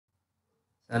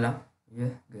ሰላም ይህ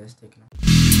ገስ ቴክ ነው።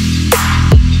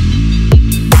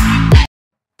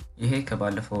 ይሄ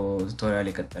ከባለፈው ቱቶሪያል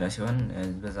የቀጠለ ሲሆን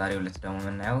በዛሬው ዕለት ደግሞ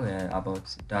የምናየው about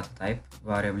data type,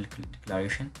 variable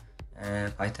declaration,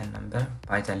 python number,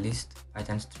 python list,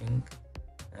 python string,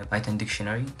 python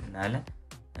dictionary እናያለን።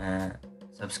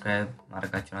 ሰብስክራይብ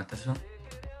ማድረጋችሁን አትርሱ።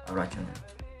 አብራችሁን ነው።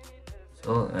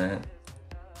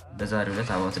 በዛሬው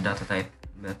ዕለት about data type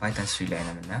በፓይተን 3 ላይ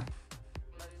ነው የምናየው።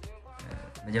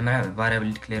 መጀመሪያ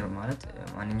variable declare ማለት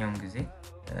ማንኛውም ጊዜ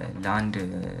ለአንድ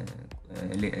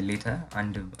ሌተር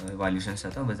አንድ ቫልዩ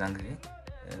ስንሰጠው በዛን ጊዜ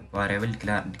variable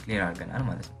declare አድርገናል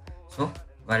ማለት ነው።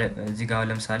 እዚህ ጋር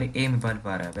ለምሳሌ a የሚባል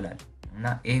variable አለ እና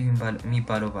a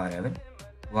የሚባለው variable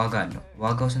ዋጋ አለው።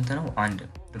 ዋጋው ስንት ነው? አንድ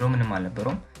ነው። ድሮ ምንም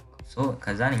አልነበረውም።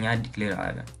 ከዛን እኛ declare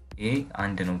አደረግን a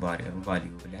አንድ ነው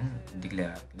ቫልዩ ብለን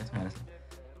declare አደረግለት ማለት ነው።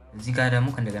 እዚህ ጋር ደግሞ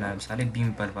እንደገና ለምሳሌ b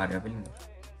የሚባል variable ነው።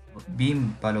 b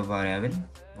የሚባለው variable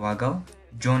ዋጋው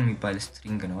ጆን የሚባል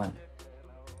string ነው አለ።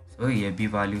 የb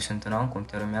ቫልዩ ስንት ነው?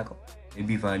 ኮምፒውተር የሚያውቀው የb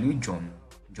ቫልዩ ጆን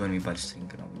የሚባል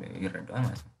string ነው ይረዳዋል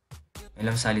ማለት ነው።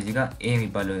 ለምሳሌ እዚህ ጋር a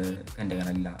የሚባል እንደገና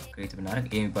ሌላ ክሬት ብናደርግ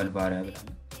a የሚባል variable አለ።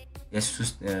 የሱ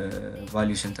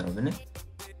ቫልዩ ስንት ነው ብንል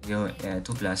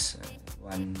 2 +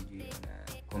 1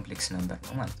 ኮምፕሌክስ ነምበር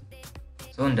ነው ማለት ነው።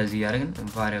 እንደዚህ ያደርግን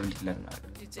variable declare እናደርጋለን።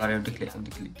 variable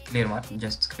declare ማለት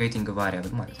just creating a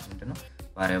variable ማለት ነው። ምንድነው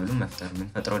variable መፍጠር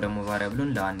የምንፈጥረው ደግሞ variable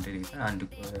ለአንድ ሌተር አንድ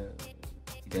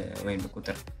ወይም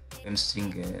ቁጥር ወይም string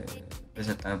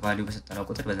በሰጠነው ቫልዩ በሰጠነው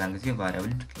ቁጥር በዛን ጊዜ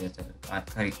variable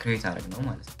create አደረግነው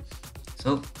ማለት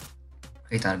ነው።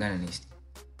 create አድርገን እንስቲ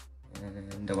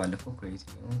እንደባለፈው create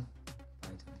ነው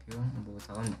python pure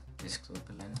ቦታውን ዴስክቶፕ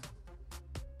ላይ ነው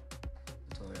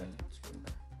ቱቶሪያል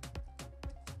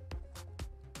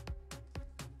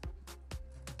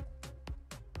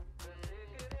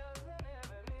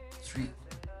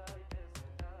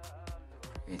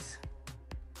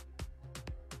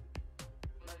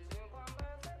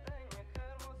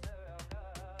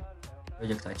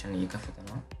ፕሮጀክታችንን እየከፈተ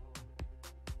ነው።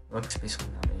 ወርክስፔስ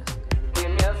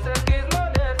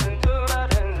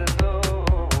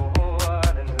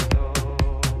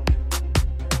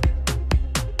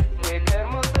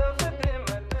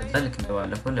እና ልክ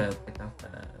እንደባለፈው ለፓይተን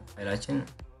ፋይላችን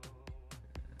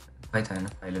ፓይተን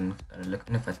ፋይልን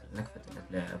እንክፈትለት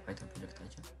ለፓይተን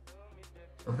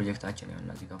ፕሮጀክታችን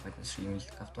ያውና እዚህ ጋር ፓይተን 3 የሚል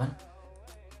ተከፍቷል።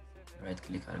 ራይት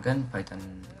ክሊክ አድርገን ፓይተን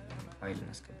ፋይል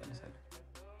እናስገባለታለን።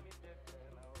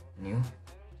 new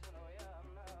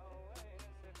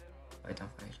python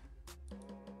file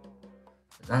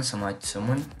then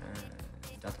someone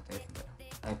data type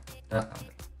data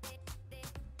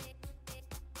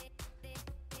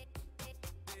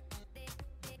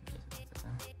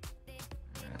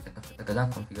ከዛ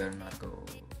ኮንፊገር እናድርገው።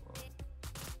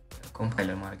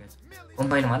 ኮምፓይለር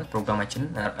ኮምፓይል ማለት ፕሮግራማችንን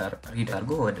ሪድ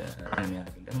አድርጎ ወደ ራን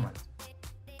የሚያደርግልን ማለት ነው።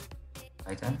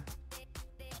 ፓይተን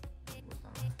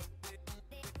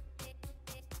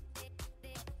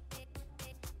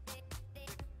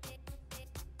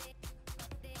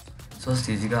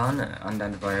እዚህ ጋር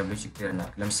አንዳንድ ቫሪያብሎች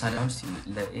ይቀርናል። ለምሳሌ አሁን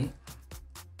ለa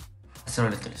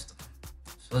 12 ልስጥ።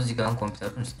 እዚህ ጋር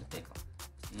ኮምፒውተሩን ስለጠይቀው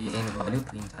የn ቫልዩ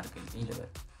ፕሪንት አድርግልኝ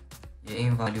ልበል።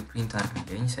 የn ቫልዩ ፕሪንት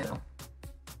አድርግልኝ ሳይው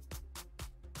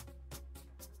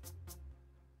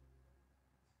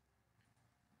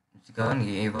እዚህ ጋር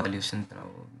የa ቫልዩ ስንት ነው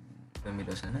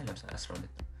በሚለው ስናይ ለምሳሌ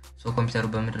 12 ነው። ኮምፒውተሩ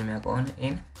በምንድን ነው የሚያውቀው?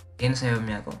 n ሳይው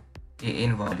የሚያውቀው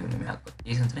የn ቫልዩ ነው የሚያውቀው።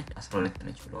 ስንት ነች? 12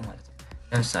 ነች ብሎ ማለት ነው።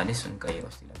 ለምሳሌ እሱን ቀይረው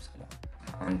እስቲ ለምሳሌ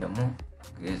አሁን ደግሞ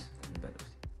ግዝ እንበለው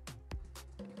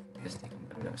ስቴክ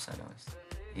እንበለው ለምሳሌ አሁን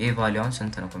ይሄ ቫልዩ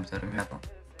ስንት ነው ኮምፒውተር የሚያውቀው?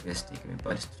 ስቴክ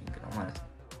የሚባል string ነው ማለት ነው።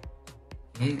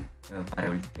 ይሄ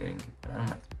variable declaring ይባላል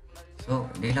ማለት ነው።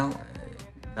 ሌላው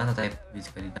ዳታ ታይፕ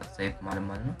ቤዚካሊ ዳታ ታይፕ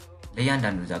ማለት ነው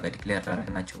ለእያንዳንዱ እዛ ጋር ዲክሌር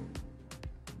ያደረግናቸው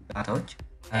ዳታዎች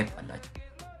ታይፕ አላቸው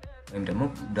ወይም ደግሞ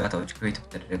ዳታዎች ክሬት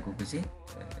በተደረጉ ጊዜ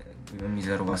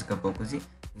የሚዘሩ ባስገባው ጊዜ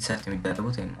ኢንሰርት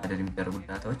የሚደረጉት ወይም አደድ የሚደረጉት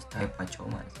ዳታዎች ታይፓቸው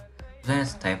ማለት ነው። ብዙ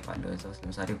አይነት ታይፕ አለው እዛው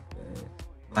ለምሳሌ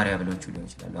ቫሪያብሎች ሊሆን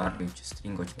ይችላሉ፣ አርሬዎች፣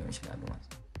 ስትሪንጎች ሊሆን ይችላሉ ማለት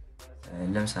ነው።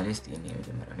 ለምሳሌ ስቴን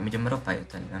የመጀመሪያው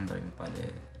ፓይተን ነምበር የሚባል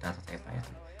ዳታ ታይፕ አይነት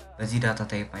ነው። በዚህ ዳታ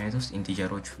ታይፕ አይነት ውስጥ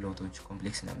ኢንቲጀሮች፣ ፍሎቶች፣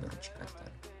 ኮምፕሌክስ ነምበሮች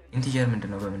ይካተታሉ። ኢንቲጀር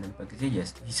ምንድነው በምንል በጊዜ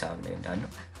ሂሳብ ላይ እንዳለው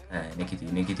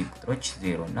ኔጌቲቭ ቁጥሮች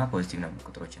 0 እና ፖዚቲቭ ነምበር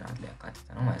ቁጥሮችን አንድ ላይ ያካተተ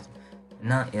ነው ማለት ነው።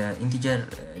 እና ኢንቲጀር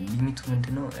ሊሚቱ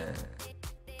ምንድነው?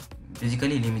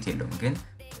 ቤዚካሊ ሊሚት የለውም፣ ግን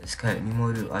እስከ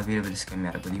ሜሞሪው አቬሌብል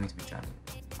እስከሚያደርገው ሊሚት ብቻ ነው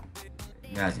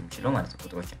መያዝ የሚችለው ማለት ነው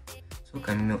ቁጥሮችን።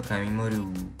 ከሜሞሪው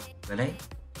በላይ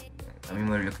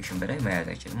ከሜሞሪ ሎኬሽን በላይ መያዝ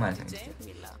አይችልም ማለት ነው።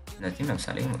 ስለዚህ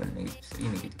ለምሳሌ -3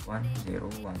 -1 0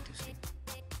 1 2 3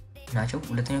 ናቸው።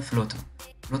 ሁለተኛው ፍሎት ነው።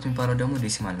 ፍሎት የሚባለው ደግሞ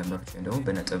ዴሲማል ነምበሮች ወይም ደግሞ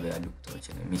በነጥብ ያሉ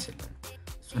ቁጥሮችን የሚይዝልን ነው።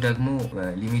 እሱ ደግሞ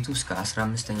ሊሚቱ እስከ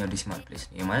 15ኛው ዴሲማል ፕሌስ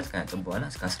ነው። ማለት ከነጥብ በኋላ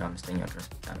እስከ 15ኛው ድረስ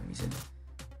ብቻ ነው የሚይዝልን።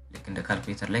 ልክ እንደ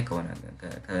ካልኩሌተር ላይ ከሆነ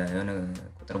ከሆነ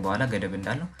ቁጥር በኋላ ገደብ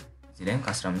እንዳለው እዚህ ላይም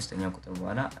ከ15ኛው ቁጥር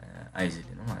በኋላ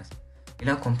አይዝልንም ማለት ነው።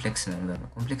 ሌላ ኮምፕሌክስ ነምበር ነው።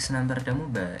 ኮምፕሌክስ ነምበር ደግሞ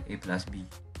በa +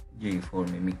 bj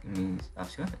ፎርም የሚጻፍ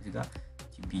ሲሆን እዚህ ጋር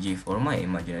bj ፎርማ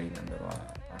የኢማጂናሪ ነምበሯ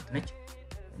ፓርት ነች።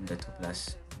 እንደ 2 +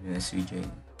 3j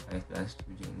 5 +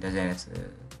 2j እንደዚህ አይነት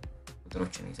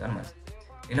ቁጥሮችን ይዛል ማለት ነው።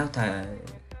 ሌላው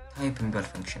ታይፕ የሚባል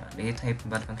ፈንክሽን አለ። ይሄ ታይፕ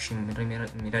የሚባል ፈንክሽን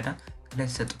የሚረዳ ከላይ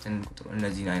የተሰጡትን ቁጥሩ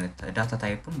እነዚህ አይነት ዳታ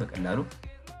ታይፑን በቀላሉ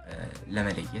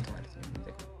ለመለየት ማለት ነው።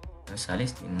 ለምሳሌ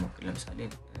እስቲ እንሞክር። ለምሳሌ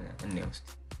እንየው እስቲ።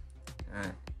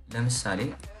 ለምሳሌ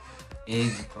a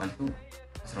 =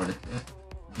 12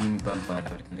 b የሚባል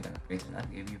ቫሪያብል እንደገና ክሬት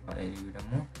እናድርግ። የb ቫልዩ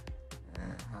ደግሞ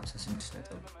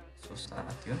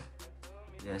 56.34 ይሁን።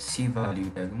 የc ቫልዩ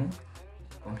ደግሞ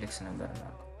ኮምፕሌክስ ነምበር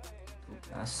ነው 2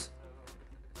 +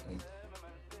 8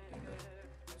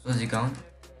 ሶ እዚህ ጋር አሁን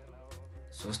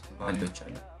 3 ቫልዩዎች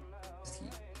አሉ። እስቲ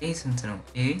a ስንት ነው?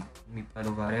 a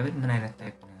የሚባለው ቫሪያብል ምን አይነት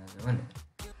ታይፕ ነው ያዘው ነው?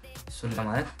 እሱን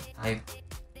ለማለት ታይፕ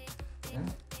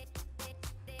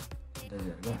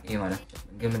እንደዚህ ነው a ማለት ነው።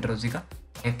 ግን ምንድነው እዚህ ጋር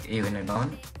ታይፕ a ብንለው አሁን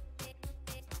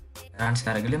ራን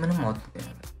ሲያደርግልን ምንም አውትፑት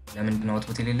የለም። ለምንድን ነው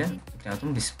አውትፑት የሌለን? ምክንያቱም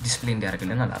ዲስፕሌይ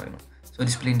እንዲያደርግልን አላደረግነው። ሶ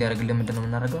ዲስፕሌይ እንዲያደርግልን ምንድነው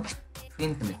የምናደርገው?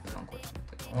 ፕሪንት የምትለውን ኮድ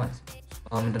እንጠቀመው ማለት ነው።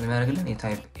 አሁን ምንድነው የሚያደርግልን?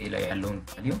 የታይፕ a ላይ ያለውን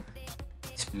ቫልዩ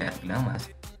ዲስፕሌይ ያደርግልናል ማለት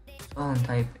ነው። ሶ አሁን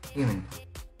ታይፕ a ምንድነው?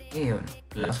 a የሆነ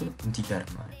ክላሱ ኢንቲጀር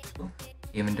ነው ማለት ነው።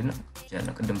 a ምንድነው? ኢንቲጀር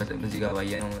ነው። ቅድም በዚህ ጋር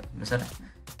ባየነው መሰረት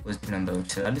ፖዚቲቭ ነምበሮች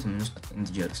ስላሉት ምን ውስጥ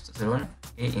ኢንቲጀር ውስጥ ስለሆነ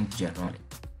a ኢንቲጀር ነው ማለት ነው።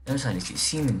 ለምሳሌ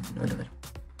c ምንድነው ልበል?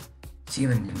 c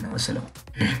ምንድነው ስለው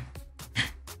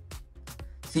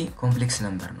c ኮምፕሌክስ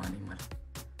ነምበር ነው አለኝ ማለት ነው።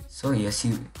 ሶ የc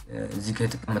እዚህ ጋር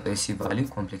የተቀመጠው የc ቫልዩ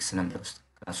ኮምፕሌክስ ነምበር ውስጥ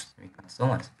ክላስ ውስጥ የሚካተተው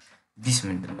ማለት ነው። ዲስ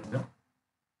ምንድነው ብለው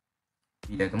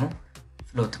b ደግሞ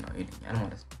ፍሎት ነው ይለኛል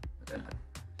ማለት ነው። በቀላሉ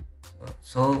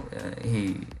ሶ ይሄ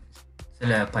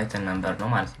ስለ ፓይተን ነምበር ነው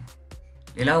ማለት ነው።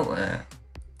 ሌላው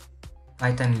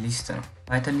ፓይተን ሊስት ነው።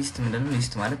 ፓይተን ሊስት ምንድነው?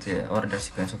 ሊስት ማለት ኦርደር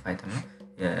ሲኩዌንስ ኦፍ አይተም ነው።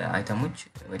 የአይተሞች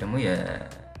ወይ ደግሞ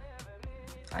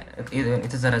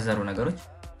የተዘረዘሩ ነገሮች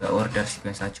በኦርደር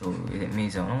ሲኩዌንሳቸው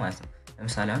የሚይዘው ነው ማለት ነው።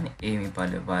 ለምሳሌ አሁን a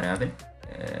የሚባል ቫሪያብል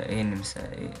ይሄን 1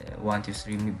 2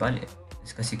 3 የሚባል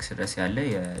እስከ 6 ድረስ ያለ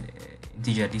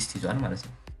የኢንቲጀር ሊስት ይዟል ማለት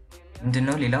ነው።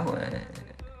 ምንድነው ሌላው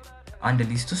አንድ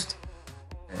ሊስት ውስጥ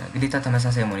ግዴታ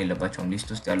ተመሳሳይ መሆን የለባቸውም። ሊስት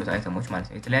ውስጥ ያሉት አይተሞች ማለት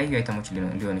ነው የተለያዩ አይተሞች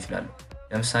ሊሆኑ ይችላሉ።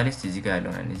 ለምሳሌ እዚህ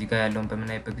ጋር ያለውን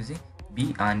በምናይበት ጊዜ b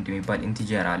አንድ የሚባል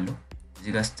ኢንቲጀር አለው።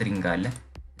 እዚህ ጋር ስትሪንግ አለ፣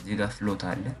 እዚህ ጋር ፍሎት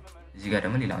አለ፣ እዚህ ጋር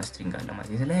ደግሞ ሌላ ስትሪንግ አለ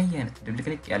ማለት የተለያየ አይነት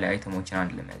ድብልቅልቅ ያለ አይተሞችን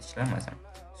አንድ ላይ መያዝ ይችላል ማለት ነው።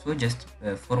 ሶ ጀስት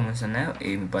ፎርሙን ስናየው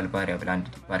a የሚባል ቫሪያብል አንድ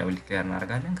ቫሪያብል ዲክሌር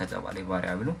እናደርጋለን። ከዛ በኋላ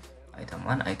ቫሪያብሉ አይተም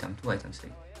 1 አይተም 2 አይተም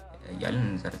 3 እያልን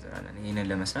እንዘርዝራለን። ይሄንን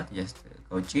ለመስራት ጀስት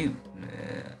ከውጪ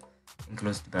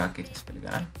ኢንክሎዝድ ብራኬት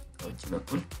ያስፈልጋል ከውጪ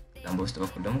በኩል። ከዛም በውስጥ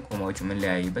በኩል ደግሞ ኮማዎቹ ምን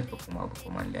ለያይበት በኮማ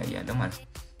እንለያያለን ማለት ነው።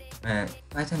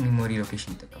 ፓይተን ሜሞሪ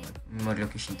ሎኬሽን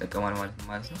ይጠቀማል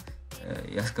ማለት ነው።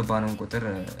 ያስገባነውን ቁጥር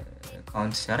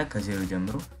ካውንት ሲያደርግ ከ0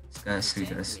 ጀምሮ እስከ 3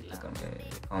 ድረስ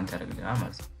ካውንት ያደርግልናል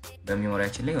ማለት ነው።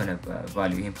 በሜሞሪያችን ላይ የሆነ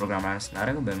ቫልዩ ይሄን ፕሮግራም ራን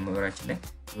ስናደርገው በሜሞሪያችን ላይ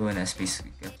የሆነ ስፔስ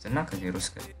ይከፍትና ከ0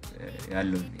 እስከ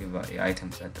ያለው የአይተም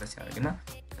ብዛት ድረስ ያደርግና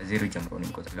ከ0 ጀምሮ ነው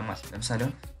የሚቆጥርልን ማለት ነው። ለምሳሌ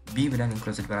አሁን b ብለን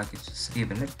ኢንክሎዝድ ብራኬት 3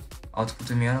 ብንል አውትፑቱ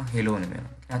የሚሆነው ሄሎ ነው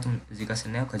የሚሆነው። ምክንያቱም እዚህ ጋር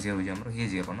ስናየው ከ0 ጀምሮ ይሄ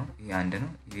 0 ነው፣ ይሄ 1 ነው፣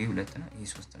 ይሄ 2 ነው፣ ይሄ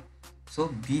 3 ነው። ሶ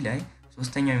b ላይ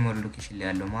ሶስተኛው ሜሞሪ ሎኬሽን ላይ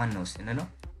ያለው ማን ነው ስንለው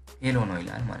ሄሎ ነው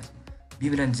ይላል ማለት ነው። b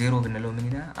ብለን 0 ብንለው ምን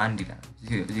ይላል? 1 ይላል።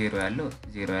 0 ያለው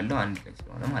 1 ላይ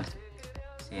ስለሆነ ማለት ነው።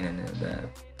 ሲነን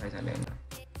በፓይተን ላይ ነው።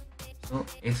 ሶ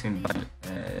f የሚባል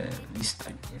ሊስት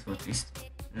አለ፣ የፍሎት ሊስት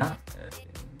እና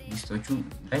ሊስቶቹ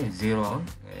ላይ 0 አሁን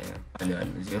ቫልዩ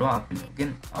አለ። 0 አፕል ነው ግን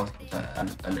አውትፑት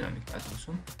አልወጣልንም ምክንያቱም እሱ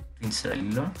ፕሪንት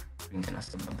ስለሌለው ፕሪንት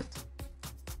እናስገባበት።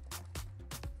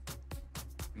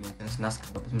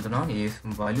 ምንድነው አሁን የf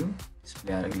ቫልዩ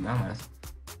ዲስፕሌይ ያደርግልናል ማለት ነው።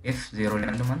 f 0 ላይ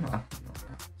ያለው ማለት ነው አፕል ነው።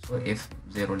 ሶ f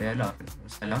 0 ላይ ያለው አፕል ነው።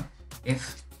 ሰላም f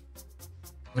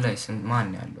ላይ ማን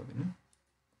ያለው ግን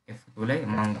f ላይ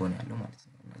ማንጎ ነው ያለው ማለት ነው።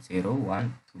 0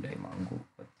 1 2 ላይ ማንጎ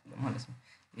ወጥቷል ማለት ነው።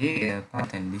 ይሄ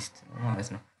ፓይተን ሊስት ነው ማለት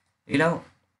ነው። ሌላው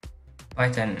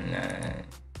ፓይተን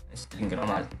ስትሪንግ ነው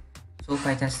ማለት ነው። ሶ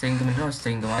ፓይተን ስትሪንግ ምንድነው?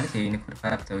 ስትሪንግ ማለት የዩኒኮድ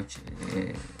ካራክተሮች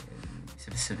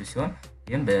ስብስብ ሲሆን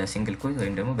ይሄን በሲንግል ኮት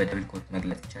ወይም ደግሞ በደብል ኮት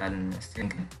መግለጽ ይችላል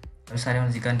ስትሪንግ። ለምሳሌ አሁን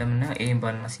እዚህ ጋር እንደምናየው a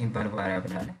የሚባልና c የሚባል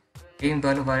ቫሪያብል አለ። a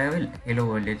የሚባለው ቫሪያብል ሄሎ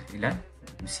ወርልድ ይላል፣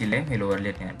 c ላይም ሄሎ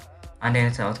ወርልድ ነው ያለው። አንድ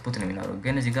አይነት አውትፑት ነው የሚኖረው።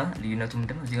 ግን እዚህ ጋር ልዩነቱ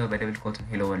ምንድነው? እዚህ ጋር በደብል ኮት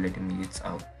ሄሎ ወርልድ የሚል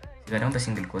የተጻፈው፣ እዚህ ጋር ደግሞ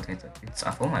በሲንግል ኮት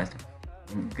የተጻፈው ማለት ነው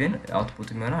ግን አውትፑት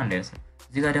የሚሆነው አንድ አይነት ነው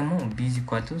እዚህ ጋር ደግሞ b =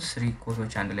 3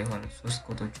 ኮቶች አንድ ላይ ሆነ 3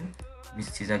 ኮቶችን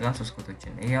ሲዘጋ 3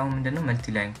 ኮቶችን ይሄ ያው ምንድነው መልቲ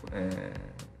ላይን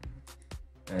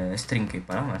ስትሪንግ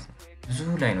ይባላል ማለት ነው ብዙ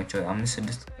ላይኖች 5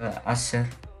 6 10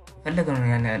 ፈለገን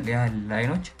ያን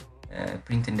ላይኖች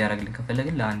ፕሪንት እንዲያደርግልን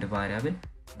ከፈለግን ለአንድ ቫሪያብል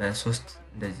በ3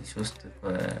 እንደዚህ 3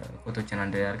 ኮቶችን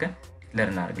አንድ ላይ አድርገን ዲክሌር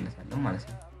እናደርግለታለን ማለት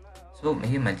ነው ሶ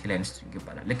ይሄ መልቲ ላይን ስትሪንግ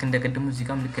ይባላል ልክ እንደቀደሙ እዚህ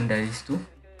ጋርም ልክ እንደዚህቱ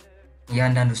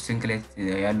ያንዳንዱ ስትሪንግ ላይ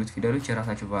ያሉት ፊደሎች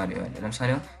የራሳቸው ቫልዩ አለ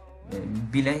ለምሳሌ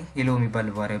ቢ ላይ ሄሎ የሚባል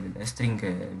ቫሪያብል ስትሪንግ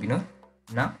ቢኖር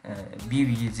እና ቢ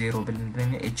ብዬ 0 ብል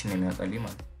እንደኛ ኤች ነው የሚያወጣልኝ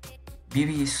ማለት ነው ቢ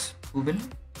ብዬ 2 ብል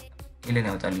ኤልን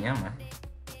ያወጣልኛል ማለት ነው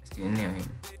እስቲ እንየው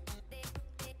ይሄን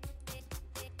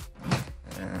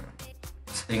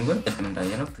ስትሪንጉን ቅድም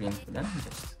እንዳየነው ፕሪንት ብለን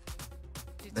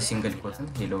በሲንግል ኮትም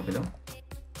ሄሎ ብለው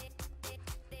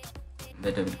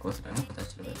በደብል ኮት ደግሞ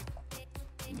ከታች ልበል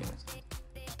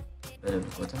በደብል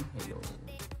ኮትም ሄሎ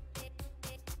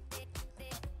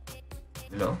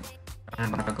ብለው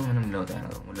አንባረከው ምንም ለውጥ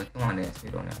አይኖርም ሁለቱም አንድ አይነት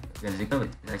ሄሎ ነው ያለው ስለዚህ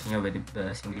ከታችኛው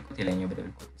በሲንግል ኮት የላይኛው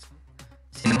በደብል ኮት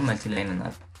ሲሆን መልቲ ላይን እና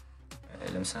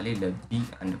ለምሳሌ ለቢ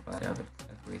አንድ ቫሪያብል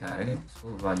ክሬት አደረገ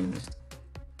ሶ ቫልዩ ውስጥ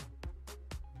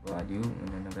ቫልዩ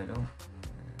ምን እንበለው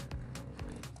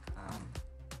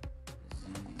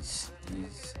this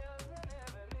is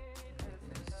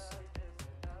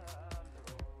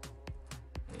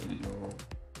hello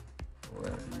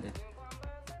world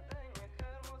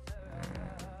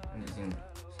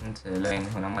ስንት ላይን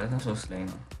ሆነ ማለት ነው 3 ላይን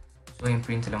ነው ሶ ኢን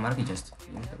ፕሪንት ለማድረግ ጀስት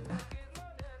ፕሪንት ብለን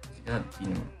እዚህ ጋር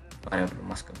ቢን ቫሪያብል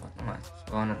ማስገባት ነው ማለት ነው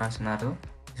ሶ አሁን ራስ እናደርገው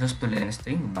የሶስቱ ላይን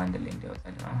ስትሪንግ ባንድ ላይ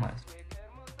እንዲያወጣልን ማለት ነው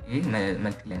ይሄ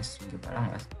መልቲ ላይን ስትሪንግ ይባላል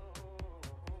ማለት ነው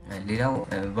ሌላው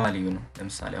ቫልዩ ነው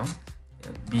ለምሳሌ አሁን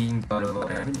b የሚባለው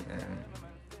ቫሪያብል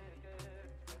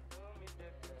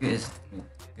is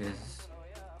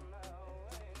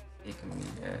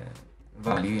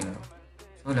ቫልዩ ነው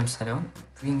ሶ ለምሳሌ አሁን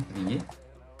ፕሪንት ብዬ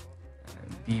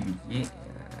b ብዬ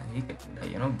ይሄ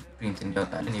እንዳየነው ፕሪንት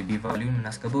እንዲያወጣልን የb ቫልዩን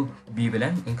እናስገባው b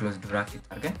ብለን ኢንክሎዝድ ብራኬት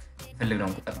አድርገን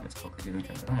የፈለግነውን ቁጥር መስጠት ከዜሮ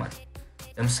ጀምሮ ማለት ነው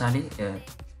ለምሳሌ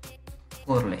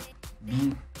ፎር ላይ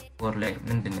b4 ላይ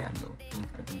ምንድነው ያለው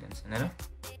ፕሪንት አድርገን ስንለው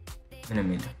ምንም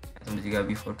የለም አሁን እዚህ ጋር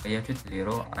b4 ካያችሁት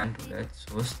 0 1 2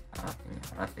 3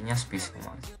 አራተኛ ስፔስ ነው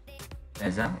ማለት ነው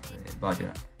ለዛ ባዶ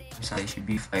ነው ለምሳሌ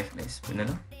b5 ላይ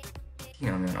ስንለው ቲ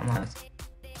ነው የሚሆነው ማለት ነው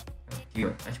ቲ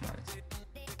ወጣች ማለት ነው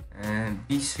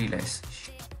b3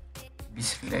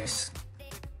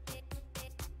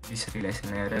 ላይ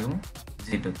ስናየው ደግሞ z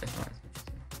ወጣች ማለት ነው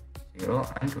 0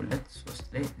 1 2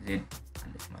 3 ላይ z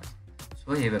አለች ማለት ነው ሶ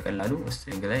ይሄ በቀላሉ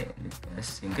ስትሪንግ ላይ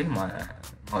ሲንግል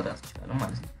ማውጣት ይችላል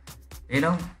ማለት ነው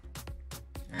ሌላው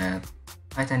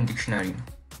ፓይተን ዲክሽነሪ ነው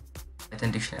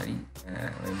ፓይተን ዲክሽነሪ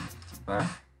ወይም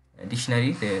ዲክሽነሪ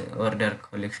ኦርደር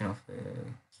ኮሌክሽን ኦፍ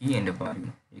ኪ ኤንድ ቫልዩ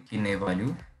ኪ እና ቫልዩ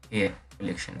ይሄ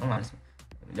ኮሌክሽን ነው ማለት ነው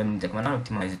ለምን ይጠቅመናል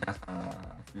ኦፕቲማይዝ ዳታ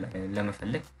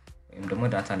ለመፈለግ ወይም ደግሞ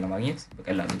ዳታ ለማግኘት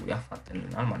በቀላሉ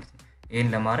ያፋጥንልናል ማለት ነው ይሄን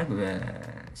ለማድረግ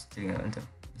በስትሪንግ እንትን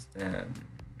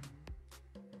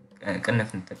ቅንፍ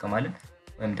እንጠቀማለን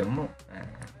ወይም ደግሞ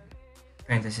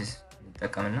ፓሬንቴሲስ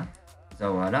እንጠቀምና እዛ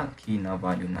በኋላ ኪ እና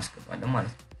ቫልዩ እናስገባለን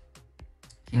ማለት ነው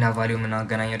ኪ እና ቫልዩ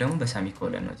የምናገናኘው ደግሞ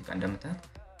በሰሚኮለን ነው እዚህ ጋር እንደምታዩት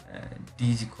d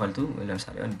 =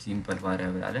 ለምሳሌ አሁን d ኢምፐል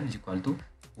ቫሪያብል አለን d =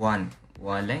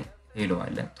 1 ላይ ሄሎ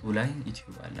አለ 2 ላይ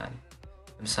ዩቲዩብ አለ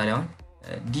ለምሳሌ አሁን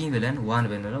d ብለን 1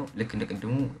 ብንለው ልክ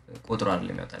እንደቀድሙ ቁጥሩ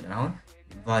አይደለም ያወጣልን አሁን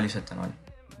ቫልዩ ሰጥተናል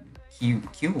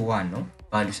q 1 ነው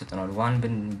ቫልዩ ሰጥተናል 1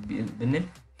 ብንል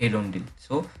ሄሎ እንድል ሶ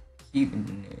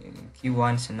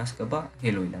q1 ስናስገባ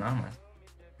ሄሎ ይለናል ማለት ነው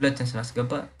ሁለትን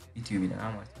ስናስገባ ዩቲዩብ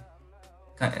ይለናል ማለት ነው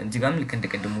እዚህ ጋርም ልክ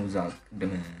እንደቀድሙ እዛ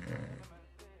ቅድም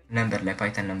ነምበር ላይ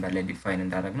ፓይተን ነምበር ላይ ዲፋይን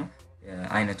እንዳደረግ ነው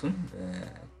አይነቱን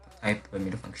ታይፕ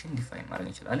በሚለው ፈንክሽን ዲፋይን ማድረግ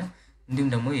እንችላለን እንዲሁም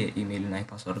ደግሞ የኢሜል እና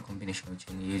የፓስወርድ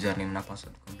ኮምቢኔሽኖችን የዩዘር ኔም እና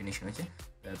ፓስወርድ ኮምቢኔሽኖችን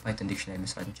በፓይተን ዲክሽነሪ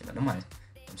መስራት እንችላለን ማለት ነው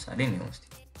ለምሳሌ ነው እስቲ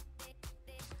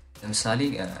ለምሳሌ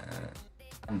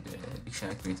አንድ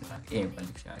ዲክሽነሪ ክሬት እናድርግ ኤ የሚባል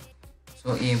ዲክሽነሪ ሶ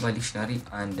ኤ የሚባል ዲክሽነሪ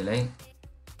አንድ ላይ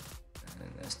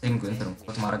ስትሪንግ እንትን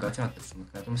ኮት ማድረጋችን አትርሱ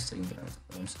ምክንያቱም ስትሪንግ ነው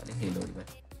ለምሳሌ ሄሎ ይበል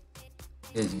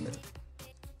እዚህ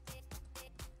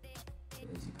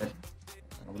ቀጥ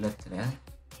ሁለት ላይ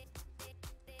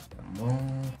ደግሞ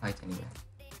ፓይተን ይበል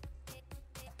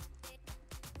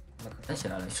መከታተል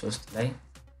ይችላል 3 ላይ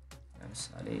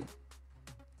ለምሳሌ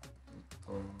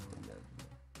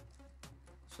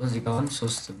ሶ እዚህ ጋር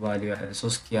 3 ቫልዩ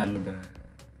 3 ኪ ያለው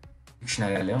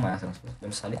ዲክሽነሪ ያለው ማለት ነው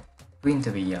ለምሳሌ ፕሪንት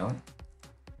ብያውን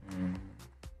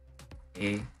ኤ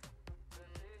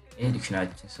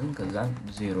ዲክሽነሪችን ስም ከዛ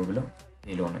 0 ብለው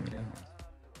ሄሎ ነው የሚለው ማለት ነው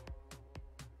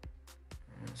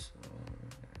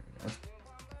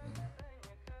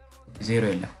ዜሮ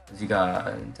የለም እዚህ ጋር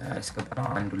ያስገባነው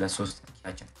 1 2 3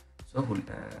 ኪያችን ሶ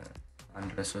 1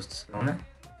 2 3 ስለሆነ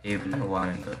ኤ ብለን ዋን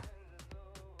እንደው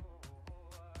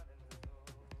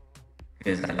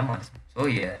ግዕዝ አለ ማለት ነው። ሶ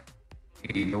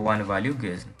የዋን ቫልዩ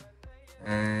ግዕዝ ነው።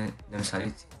 ለምሳሌ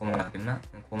ኮማ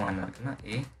እናድርግና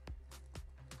ኤ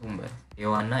ቱምበር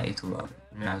ኤዋን እና ኤቱ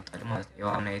ምን ያወጣል ማለት ነው።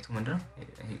 ኤዋን እና ኤቱ ምንድነው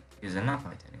ግዕዝና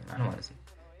ፓይተን ይሆናል ማለት ነው።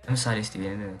 ለምሳሌ እስቲ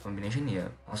ይሄንን ኮምቢኔሽን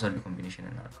የፓስወርድ ኮምቢኔሽን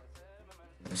እናድርግ።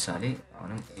 ለምሳሌ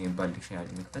አሁንም የሚባል ዲክሽናሪ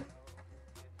እንክፈት።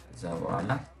 ከዛ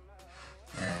በኋላ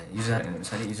ዩዘር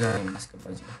ለምሳሌ ዩዘር እናስገባ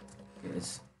እዚህ ጋር ግዕዝ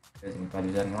የሚባል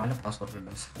ዩዘር ነው አለ። ፓስወርድ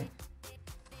ለምሳሌ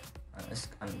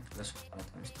እስካን 3 4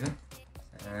 5 ይሁን።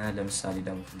 ለምሳሌ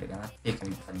ደግሞ እንደገና ቴክ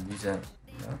የሚባል ዩዘር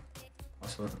ነው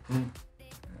ፓስወርዱ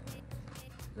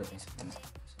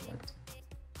 987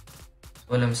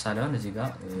 ሶ ለምሳሌ አሁን እዚህ ጋር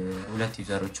ሁለት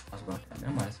ዩዘሮች ፓስወርድ አለ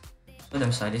ማለት ነው። ሶ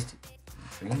ለምሳሌ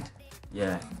ፕሪንት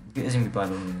የግዕዝ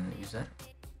የሚባለውን ዩዘር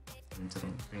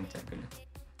እንትን ፕሪንት ያደርግልን።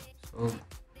 ሶ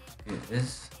ግዕዝ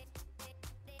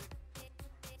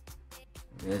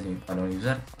የሚባለውን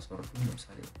ዩዘር ፓስወርዱ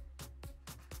ለምሳሌ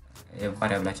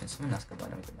የቫሪያብላችን ስም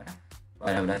እናስገባለን። መጀመሪያ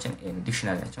ቫሪያብላችን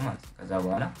ዲክሽናሪያችን ማለት ነው። ከዛ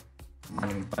በኋላ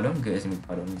ማን የሚባለውን ግዕዝ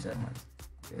የሚባለውን ዩዘር ማለት ነው።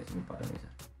 ግዕዝ የሚባለውን ዩዘር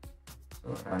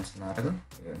ሶ ራን ስናደርገው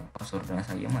ነው ፓስወርዱን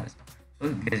ያሳየን ማለት ነው። ሶ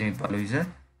ግዕዝ የሚባለው ዩዘር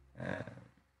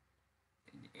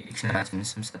ዲክሽናሪያችንን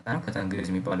ስም ሰጠን። ከዛ ግዕዝ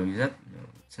የሚባለው ዩዘር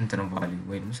ስንት ነው ቫልዩ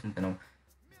ወይም ስንት ነው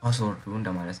ፓስወርዱ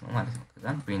እንደማለት ነው ማለት ነው። ከዛ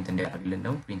ፕሪንት እንዲያደርግልን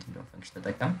ደግሞ ፕሪንት እንደው ፈንክሽን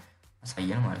ተጠቀም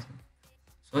አሳየን ማለት ነው።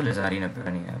 ሶ ለዛሬ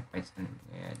ነበረን የፓይተን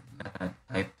ዳታ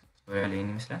ታይፕ ቱቶሪያል ይሄን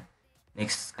ይመስላል።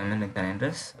 ኔክስት እስከምንገናኝ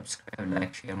ድረስ ሰብስክራይብ፣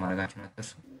 ላይክ፣ ሼር ማድረጋችሁን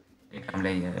አትርሱ። ቴሌግራም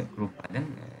ላይ ግሩፕ አለን።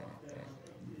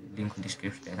 ሊንኩን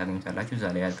ዲስክሪፕሽን ላይ ታገኙታላችሁ። እዛ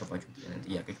ላይ ያልገባችሁት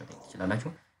ጥያቄ መጠየቅ ትችላላችሁ።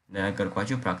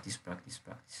 እንደነገርኳችሁ ፕራክቲስ።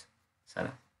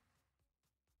 ሰላም።